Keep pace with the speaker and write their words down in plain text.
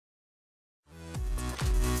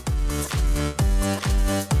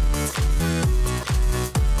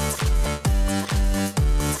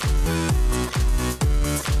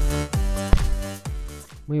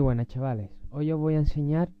buenas, chavales. Hoy os voy a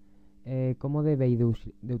enseñar cómo debéis de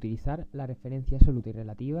utilizar la referencia absoluta y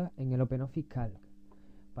relativa en el OpenOffice Calc.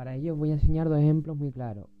 Para ello os voy a enseñar dos ejemplos muy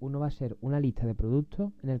claros. Uno va a ser una lista de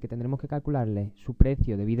productos en el que tendremos que calcularle su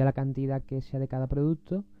precio debido a la cantidad que sea de cada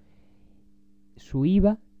producto, su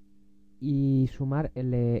IVA y sumar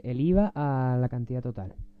el IVA a la cantidad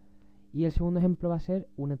total. Y el segundo ejemplo va a ser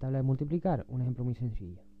una tabla de multiplicar, un ejemplo muy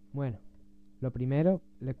sencillo. Bueno, lo primero,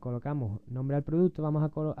 le colocamos nombre al producto. Vamos a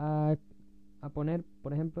poner,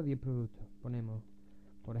 por ejemplo, 10 productos. Ponemos,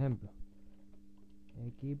 por ejemplo,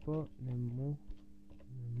 equipo de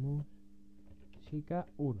música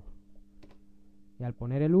 1. Y al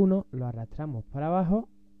poner el 1, lo arrastramos para abajo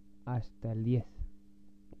hasta el 10.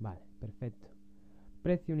 Vale, perfecto.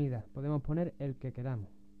 Precio unidad. Podemos poner el que queramos.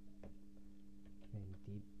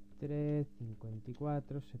 23,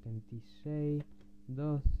 54, 76,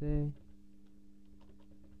 12...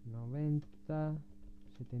 90,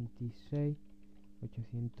 76,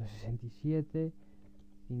 867,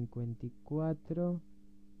 54,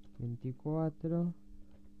 24,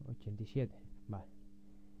 87. Vale.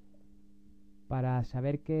 Para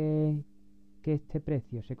saber que este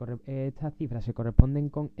precio, estas cifras se corresponden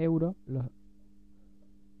con euros,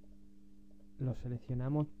 lo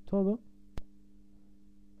seleccionamos todo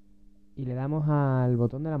y le damos al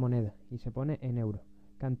botón de la moneda y se pone en euros.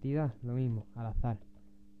 Cantidad, lo mismo, al azar.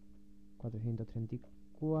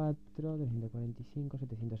 434, 345,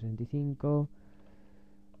 765,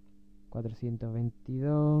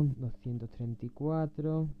 422,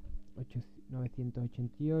 234,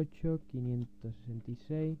 988,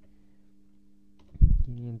 566,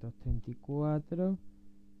 534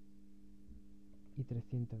 y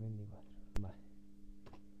 324. Vale.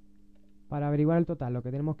 Para averiguar el total, lo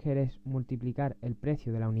que tenemos que hacer es multiplicar el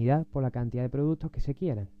precio de la unidad por la cantidad de productos que se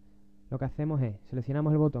quieran. Lo que hacemos es,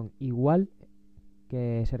 seleccionamos el botón igual,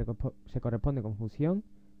 que se corresponde con función,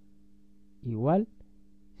 igual,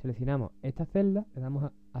 seleccionamos esta celda, le damos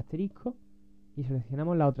a asterisco y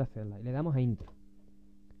seleccionamos la otra celda y le damos a intro.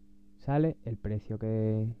 Sale el precio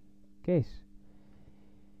que es.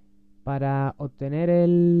 Para no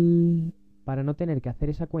tener que hacer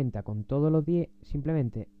esa cuenta con todos los 10,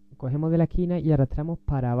 simplemente cogemos de la esquina y arrastramos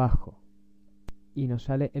para abajo y nos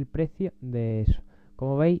sale el precio de eso.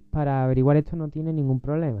 Como veis, para averiguar esto no tiene ningún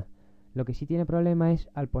problema. Lo que sí tiene problema es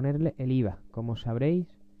al ponerle el IVA. Como sabréis,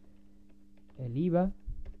 el IVA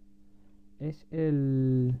es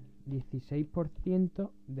el 16%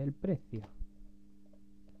 del precio.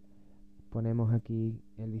 Ponemos aquí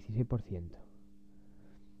el 16%.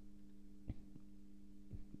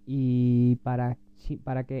 Y para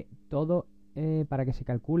que se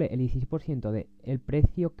calcule el 16% del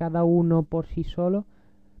precio cada uno por sí solo,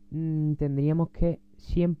 tendríamos que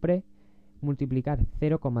siempre multiplicar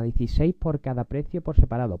 0,16 por cada precio por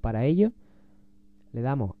separado. Para ello le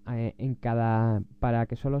damos para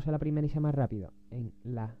que solo sea la primera y sea más rápido, en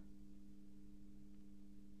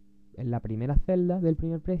la primera celda del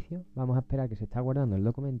primer precio. Vamos a esperar que se está guardando el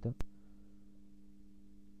documento.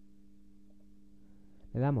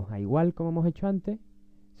 Le damos a igual como hemos hecho antes,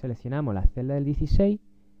 seleccionamos la celda del 16,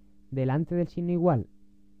 delante del signo igual,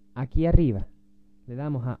 aquí arriba le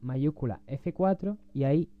damos a mayúscula F4 y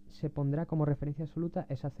ahí se pondrá como referencia absoluta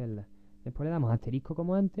esa celda. Después le damos asterisco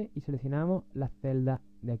como antes y seleccionamos la celda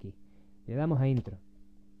de aquí. Le damos a intro.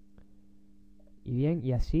 Y bien,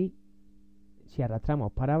 y así, si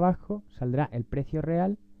arrastramos para abajo, saldrá el precio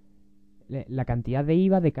real, la cantidad de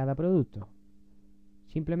IVA de cada producto.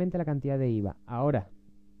 Simplemente la cantidad de IVA. Ahora,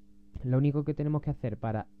 lo único que tenemos que hacer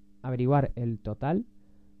para averiguar el total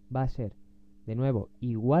va a ser, de nuevo,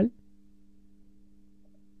 igual,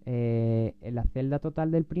 en la celda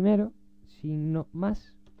total del primero, signo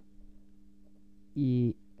más,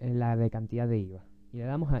 y en la de cantidad de IVA. Y le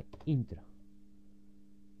damos a intro.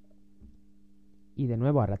 Y de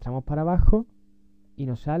nuevo arrastramos para abajo y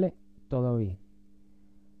nos sale todo bien.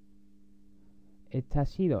 Este ha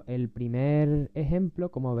sido el primer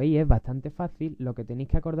ejemplo. Como veis, es bastante fácil. Lo que tenéis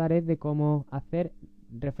que acordar es de cómo hacer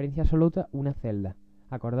referencia absoluta una celda.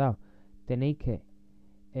 Acordaos, tenéis que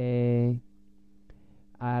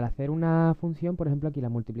al hacer una función, por ejemplo aquí la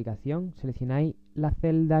multiplicación, seleccionáis la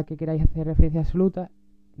celda que queráis hacer referencia absoluta,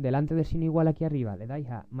 delante del signo igual aquí arriba le dais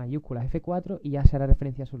a mayúsculas F4 y ya será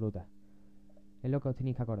referencia absoluta. Es lo que os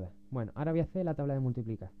tenéis que acordar. Bueno, ahora voy a hacer la tabla de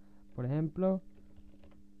multiplicar. Por ejemplo,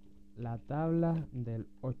 la tabla del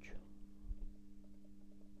 8.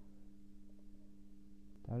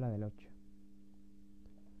 Tabla del 8.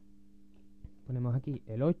 Ponemos aquí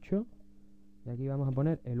el 8 y aquí vamos a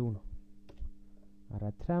poner el 1.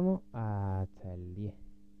 Arrastramos hasta el 10.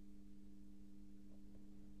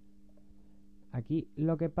 aquí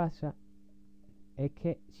lo que pasa es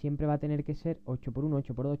que siempre va a tener que ser 8 por 1,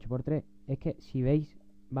 8 por 2, 8 por 3. Es que si veis,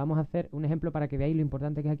 vamos a hacer un ejemplo para que veáis lo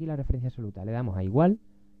importante que es aquí la referencia absoluta. Le damos a igual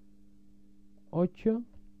 8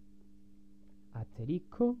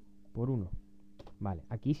 asterisco por 1. Vale,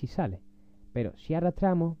 aquí sí sale. Pero si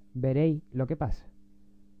arrastramos, veréis lo que pasa.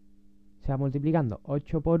 Se va multiplicando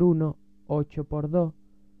 8 por 1, 8 por 2,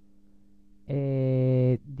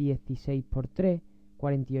 16 por 3,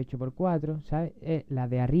 48 por 4, ¿sabes? La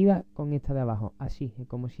de arriba con esta de abajo, así, es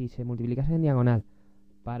como si se multiplicase en diagonal.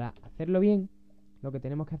 Para hacerlo bien, lo que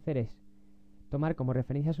tenemos que hacer es tomar como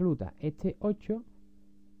referencia absoluta este 8,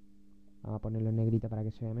 vamos a ponerlo en negrita para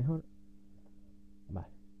que se vea mejor.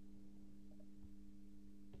 Vale.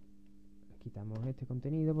 Quitamos este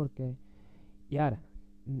contenido porque... Y ahora,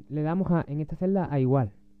 le damos en esta celda a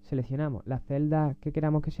igual. Seleccionamos la celda que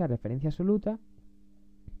queramos que sea referencia absoluta,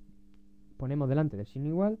 ponemos delante del signo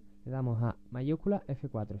igual, le damos a mayúscula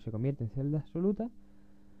F4, se convierte en celda absoluta,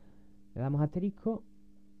 le damos asterisco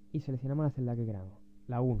y seleccionamos la celda que queramos,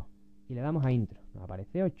 la 1, y le damos a intro, nos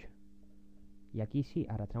aparece 8. Y aquí sí,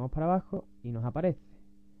 arrastramos para abajo y nos aparece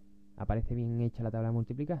bien hecha la tabla de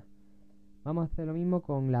multiplicar. Vamos a hacer lo mismo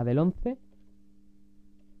con la del 11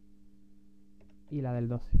 y la del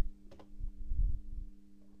 12.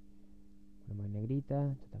 Ponemos en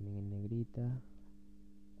negrita, esto también en negrita.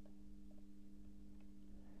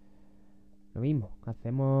 Lo mismo,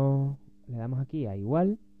 le damos aquí a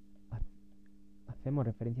igual, hacemos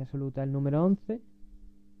referencia absoluta al número 11,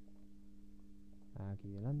 aquí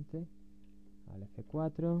delante, al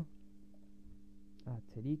F4,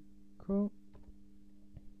 asterisco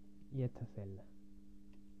y esta celda.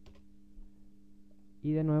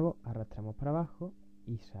 Y de nuevo arrastramos para abajo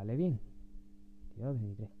y sale bien. 22,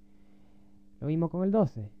 23. Lo mismo con el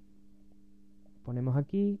 12. Ponemos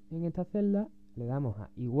aquí en esta celda, le damos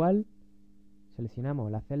a igual,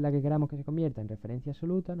 seleccionamos la celda que queramos que se convierta en referencia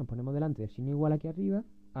absoluta, nos ponemos delante del signo igual aquí arriba,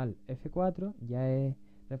 al F4, ya es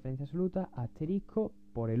referencia absoluta, asterisco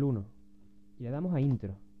por el 1. Y le damos a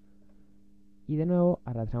intro. Y de nuevo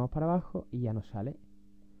arrastramos para abajo y ya nos sale.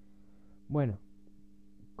 Bueno,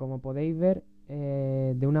 como podéis ver,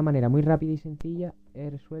 de una manera muy rápida y sencilla he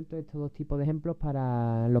resuelto estos dos tipos de ejemplos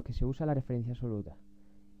para los que se usa la referencia absoluta.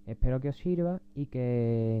 Espero que os sirva y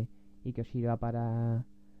que os sirva para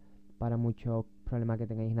muchos problemas que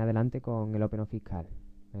tengáis en adelante con el OpenOffice Calc.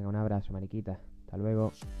 Venga, un abrazo, mariquita. Hasta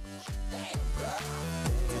luego.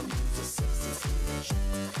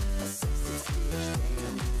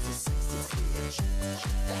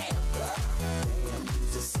 Damn.